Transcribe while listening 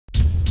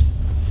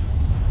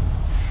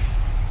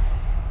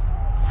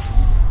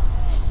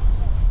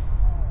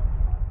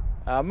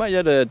Mate, you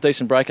had a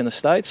decent break in the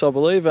States, I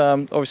believe.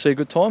 Obviously a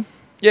good time.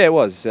 Yeah, it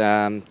was.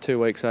 2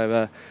 weeks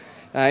over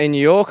in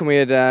New York, and we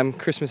had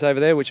Christmas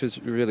over there, which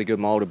was really good.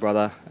 My older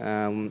brother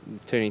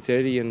turning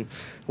 30 and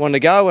wanted to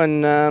go,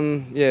 and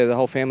yeah, the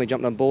whole family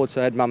jumped on board.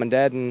 So I had mum and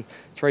dad and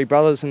 3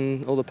 brothers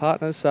and all the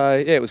partners. So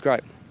yeah, it was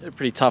great. You had a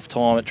pretty tough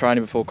time at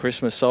training before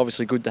Christmas, so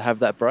obviously good to have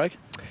that break.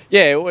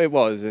 Yeah, it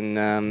was,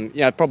 and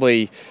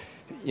probably,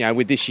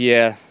 with this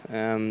year,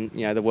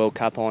 the World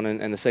Cup on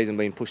and the season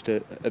being pushed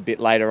a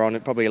bit later on,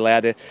 it probably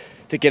allowed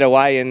to get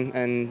away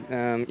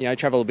and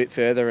travel a bit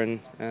further. And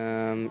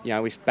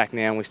we're back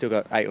now, and we've still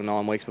got 8 or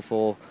 9 weeks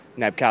before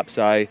NAB Cup,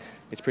 so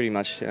it's pretty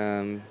much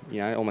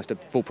almost a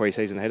full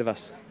pre-season ahead of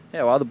us.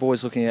 How are the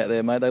boys looking out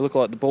there, mate? They look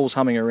like the ball's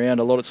humming around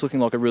a lot. It's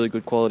looking like a really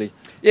good quality.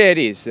 Yeah, it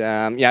is.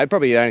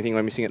 Probably the only thing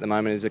we're missing at the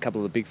moment is a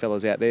couple of the big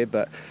fellas out there,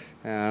 but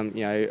around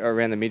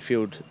the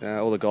midfield,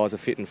 all the guys are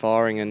fit and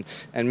firing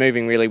and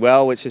moving really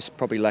well. It's just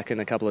probably lacking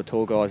a couple of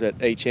tall guys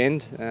at each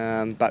end.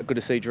 But good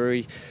to see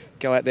Drewy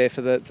go out there for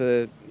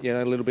the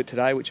a little bit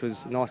today, which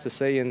was nice to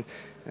see, and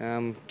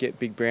get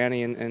Big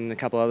Brownie and a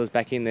couple of others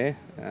back in there,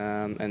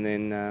 and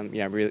then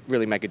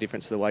really make a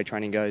difference to the way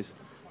training goes.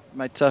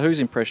 Mate, who's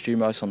impressed you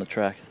most on the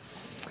track?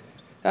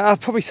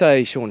 I'd probably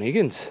say Sean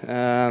Higgins.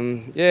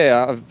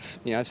 I've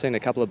seen a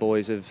couple of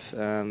boys have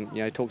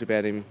talked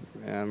about him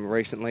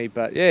recently,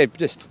 but yeah,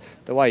 just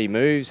the way he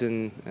moves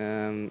and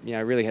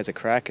really has a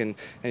crack, and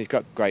he's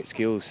got great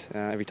skills.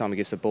 Every time he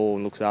gets the ball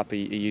and looks up, he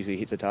usually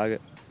hits a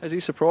target. Has he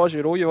surprised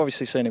you at all? You've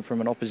obviously seen him from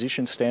an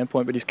opposition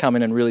standpoint, but he's come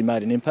in and really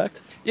made an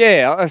impact.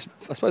 Yeah, I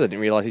suppose I didn't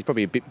realise he's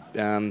probably a bit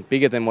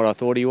bigger than what I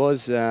thought he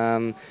was.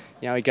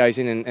 He goes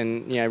in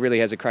and really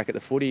has a crack at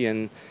the footy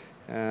and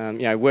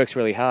works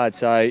really hard.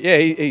 So yeah,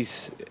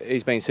 he's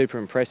been super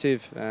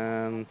impressive.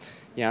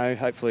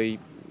 Hopefully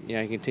he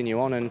can continue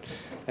on and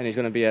he's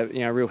going to be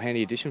a real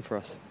handy addition for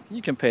us. Can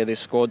you compare this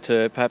squad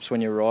to perhaps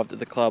when you arrived at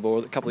the club, or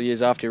a couple of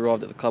years after you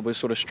arrived at the club, we were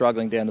sort of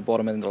struggling down the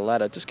bottom end of the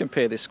ladder? Just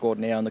compare this squad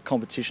now and the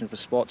competition for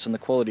spots and the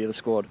quality of the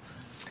squad.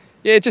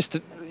 Yeah, just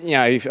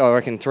I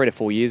reckon 3 to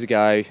 4 years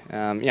ago,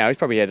 he's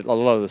probably had a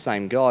lot of the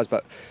same guys,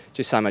 but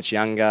just so much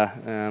younger.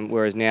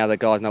 Whereas now the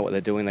guys know what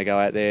they're doing. They go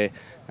out there.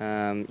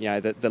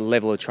 The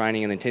level of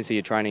training and the intensity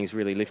of training is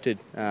really lifted.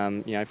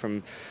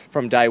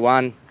 From day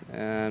one. You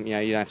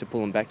don't have to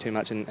pull them back too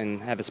much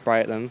and have a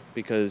spray at them,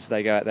 because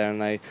they go out there and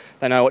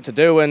they know what to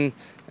do, and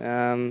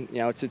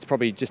it's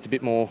probably just a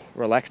bit more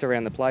relaxed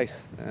around the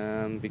place,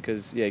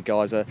 because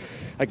guys are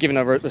given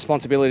a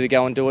responsibility to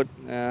go and do it,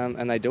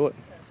 and they do it.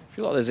 I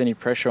feel like there's any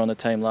pressure on the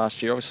team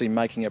last year. Obviously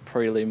making a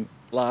prelim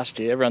last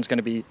year, everyone's going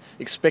to be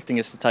expecting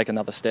us to take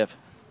another step.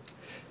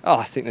 Oh,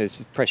 I think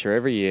there's pressure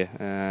every year.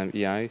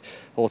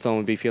 Hawthorn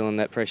would be feeling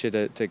that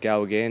pressure to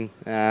go again.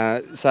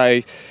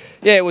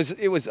 It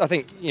was I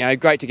think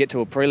great to get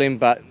to a prelim,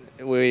 but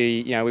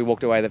we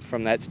walked away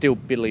from that still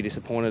bitterly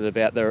disappointed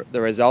about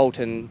the result.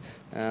 And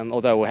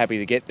although we're happy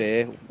to get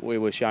there, we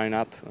were showing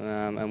up,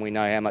 and we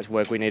know how much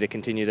work we need to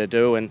continue to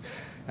do, and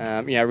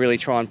really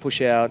try and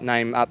push our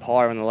name up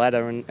higher on the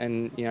ladder,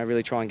 and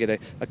really try and get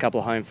a couple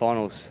of home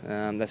finals.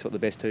 That's what the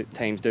best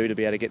teams do, to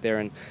be able to get there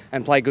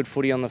and play good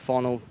footy on the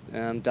final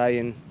day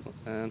in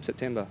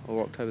September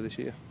or October this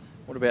year.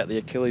 What about the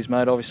Achilles,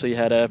 mate? Obviously you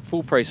had a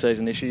full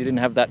pre-season this year. You didn't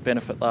have that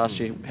benefit last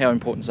year. How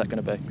important is that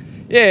going to be?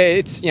 Yeah,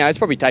 it's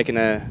probably taken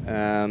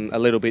a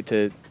little bit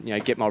to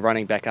get my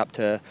running back up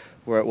to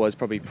where it was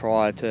probably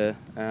prior to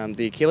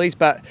the Achilles.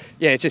 But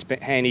yeah, it's just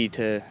been handy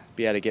to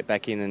be able to get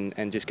back in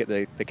and just get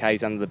the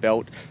Ks under the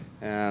belt.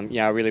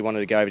 I really wanted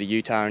to go over to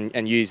Utah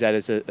and use that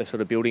as a sort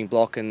of building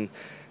block, and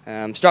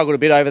struggled a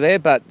bit over there,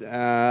 but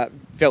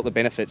felt the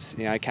benefits.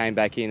 Came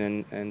back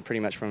in and pretty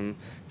much from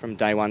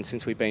day one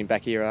since we've been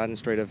back here at Arden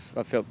Street,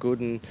 I've felt good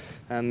and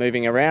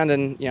moving around,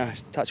 and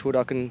touch wood,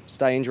 I can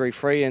stay injury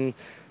free and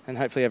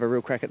hopefully have a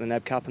real crack at the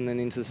NAB Cup and then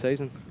into the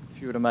season. If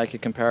you were to make a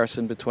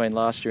comparison between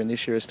last year and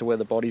this year as to where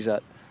the body's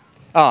at?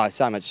 Oh,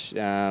 so much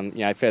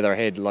further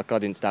ahead. Like, I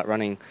didn't start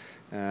running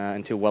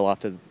until well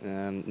after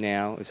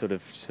now. Sort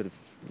of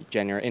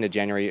January, end of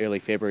January, early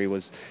February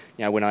was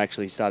when I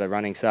actually started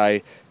running. So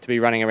to be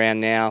running around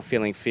now,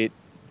 feeling fit,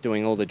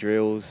 doing all the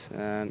drills,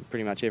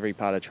 pretty much every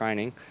part of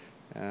training,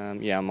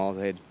 I'm miles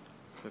ahead.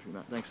 Perfect,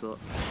 mate. Thanks a lot.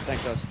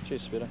 Thanks, guys.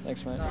 Cheers, Spitter.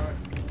 Thanks, mate.